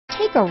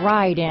Take a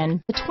ride in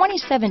the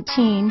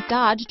 2017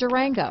 Dodge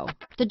Durango.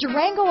 The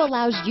Durango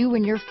allows you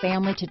and your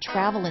family to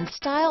travel in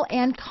style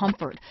and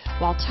comfort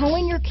while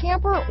towing your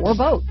camper or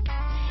boat.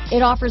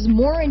 It offers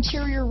more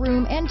interior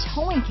room and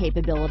towing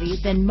capability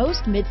than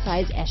most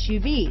midsize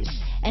SUVs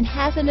and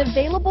has an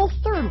available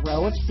third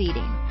row of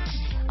seating.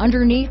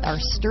 Underneath are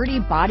sturdy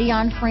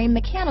body-on-frame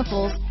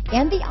mechanicals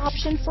and the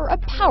option for a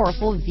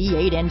powerful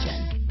V8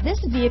 engine.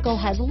 This vehicle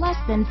has less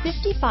than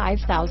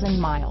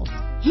 55,000 miles.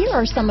 Here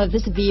are some of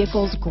this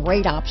vehicle's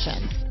great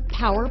options: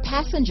 power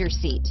passenger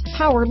seat,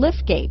 power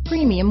liftgate,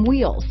 premium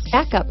wheels,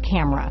 backup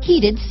camera,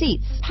 heated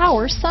seats,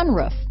 power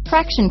sunroof,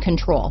 traction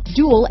control,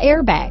 dual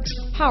airbags,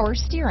 power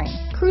steering,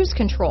 cruise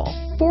control,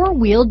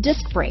 four-wheel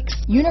disc brakes,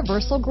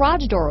 universal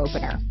garage door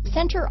opener,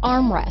 center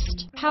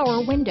armrest,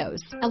 power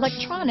windows,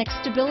 electronic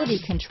stability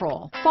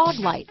control, fog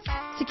lights,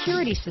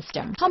 security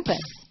system, compass,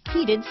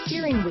 heated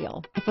steering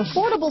wheel. If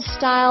affordable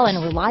style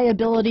and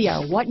reliability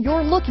are what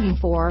you're looking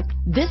for,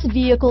 this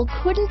vehicle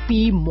couldn't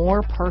be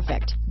more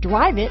perfect.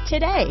 Drive it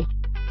today.